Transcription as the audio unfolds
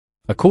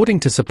According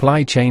to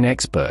supply chain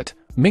expert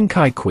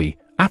Ming-Chi Kuo,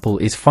 Apple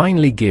is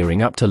finally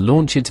gearing up to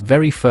launch its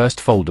very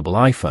first foldable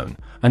iPhone,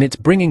 and it's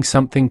bringing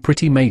something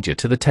pretty major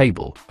to the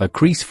table: a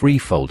crease-free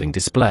folding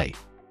display.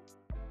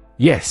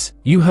 Yes,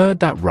 you heard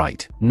that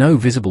right. No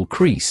visible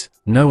crease,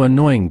 no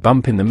annoying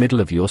bump in the middle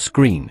of your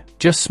screen,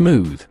 just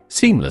smooth,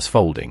 seamless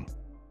folding.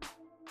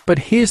 But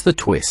here's the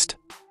twist.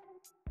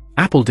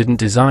 Apple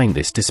didn't design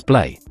this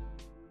display.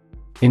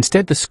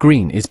 Instead, the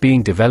screen is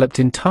being developed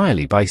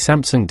entirely by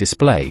Samsung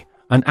Display,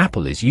 and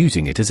Apple is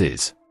using it as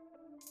is.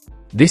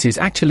 This is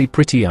actually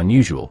pretty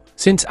unusual,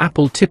 since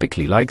Apple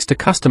typically likes to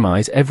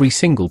customize every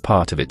single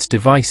part of its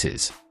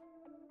devices.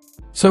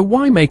 So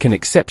why make an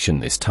exception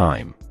this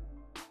time?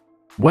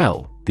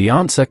 Well, the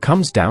answer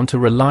comes down to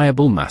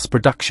reliable mass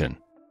production.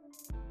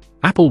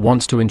 Apple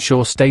wants to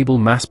ensure stable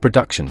mass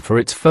production for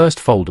its first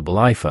foldable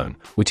iPhone,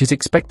 which is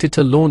expected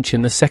to launch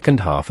in the second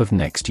half of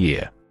next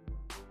year.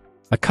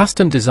 A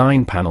custom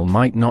design panel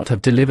might not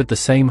have delivered the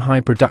same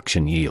high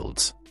production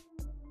yields.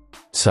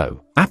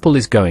 So, Apple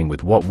is going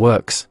with what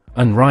works,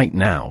 and right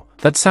now,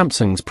 that's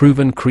Samsung's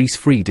proven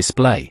crease-free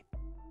display.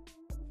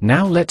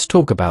 Now let's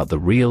talk about the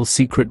real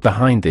secret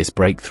behind this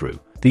breakthrough: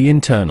 the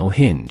internal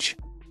hinge.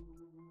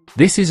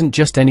 This isn't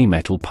just any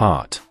metal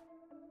part.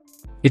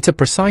 It's a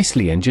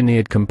precisely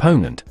engineered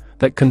component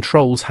that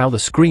controls how the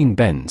screen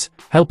bends,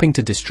 helping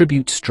to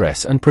distribute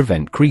stress and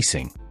prevent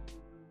creasing.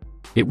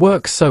 It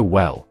works so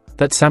well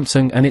that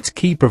Samsung and its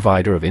key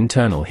provider of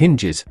internal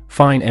hinges,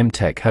 Fine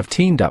M-Tec, have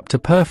teamed up to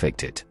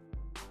perfect it.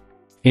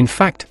 In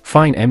fact,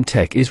 Fine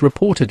M-Tec is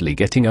reportedly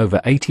getting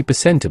over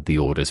 80% of the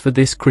orders for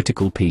this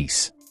critical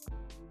piece.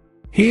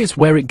 Here's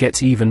where it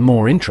gets even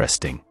more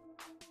interesting.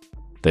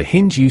 The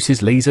hinge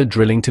uses laser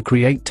drilling to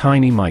create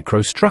tiny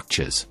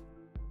microstructures.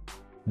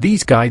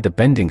 These guide the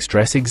bending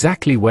stress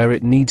exactly where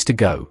it needs to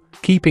go,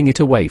 keeping it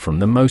away from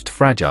the most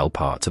fragile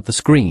parts of the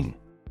screen.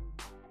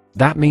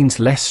 That means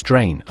less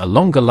strain, a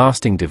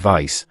longer-lasting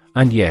device,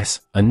 and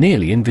yes, a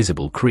nearly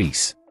invisible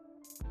crease.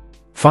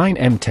 Fine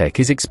M-Tec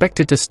is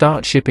expected to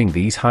start shipping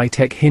these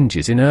high-tech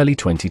hinges in early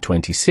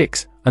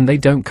 2026, and they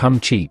don't come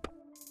cheap.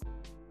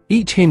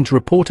 Each hinge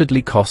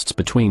reportedly costs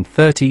between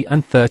 $30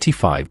 and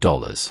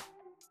 $35.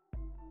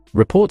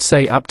 Reports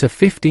say up to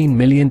 15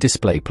 million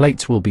display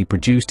plates will be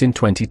produced in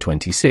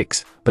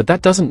 2026, but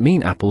that doesn't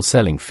mean Apple's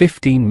selling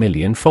 15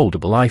 million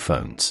foldable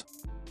iPhones.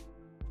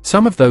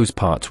 Some of those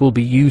parts will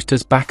be used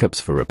as backups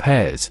for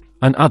repairs,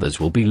 and others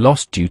will be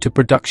lost due to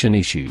production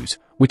issues,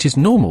 which is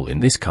normal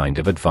in this kind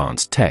of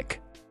advanced tech.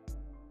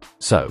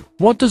 So,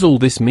 what does all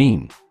this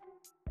mean?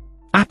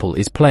 Apple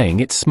is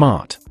playing it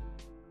smart.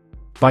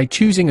 By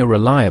choosing a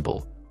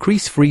reliable,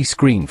 crease-free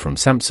screen from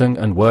Samsung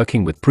and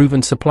working with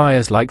proven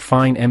suppliers like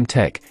Fine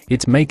M-Tec,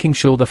 it's making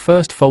sure the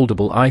first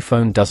foldable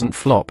iPhone doesn't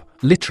flop,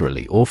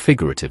 literally or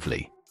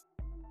figuratively.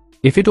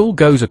 If it all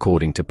goes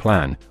according to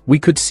plan, we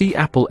could see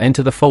Apple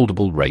enter the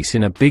foldable race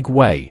in a big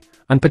way,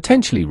 and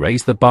potentially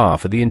raise the bar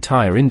for the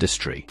entire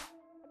industry.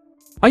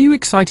 Are you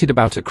excited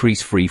about a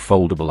crease-free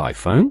foldable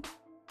iPhone?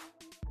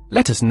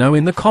 Let us know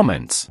in the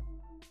comments.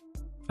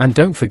 And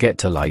don't forget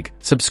to like,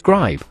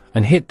 subscribe,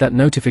 and hit that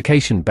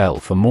notification bell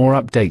for more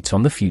updates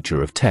on the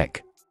future of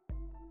tech.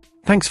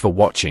 Thanks for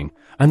watching,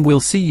 and we'll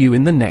see you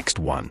in the next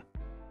one.